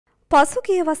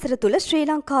පසුගිය වසර තුල ශ්‍රී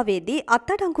ලංකාවේදී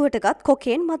අත්අඩංගුවටගත්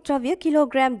කොකේන් මත්ද්‍රව්‍ය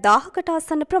කිලෝග්‍රෑම් 1000කට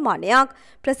ආසන්න ප්‍රමාණයක්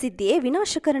ප්‍රසිද්ධියේ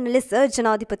විනාශ කරන ලෙස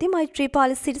ජනාධිපති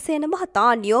මෛත්‍රීපාල සිරිසේන මහතා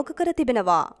නියෝග කර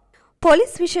තිබෙනවා.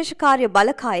 පොලිස් විශේෂ කාර්ය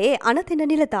බලකායේ අනතින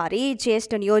නිලධාරී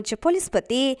ජ්‍යෙෂ්ඨ නියෝජ්‍ය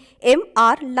පොලිස්පති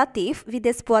එම්.ආර්. ලතීෆ්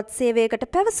විදෙස් පුවත් සේවයකට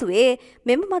පැවසුවේ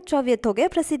මෙම මත්ද්‍රව්‍ය තොගය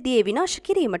ප්‍රසිද්ධියේ විනාශ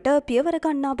කිරීමට පියවර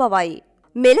ගන්නා බවයි.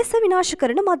 මෙලෙස විනාශ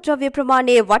කරන මත්ද්‍රව්‍ය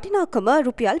ප්‍රමාණයේ වටිනාකම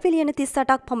රුපියල් බිලියන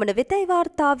 38ක් පමණ වෙතයි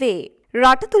වාර්තා වේ.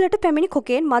 රට තුළට පැමිණි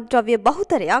කොකේන් මත්ද්‍රව්‍ය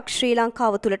බහුතරයක් ශ්‍රී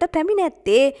ලංකාව තුළට පැමිණ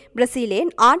ඇත්තේ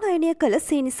බ්‍රසීලයෙන් ආනයනය කළ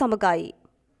සීනි සමගයි.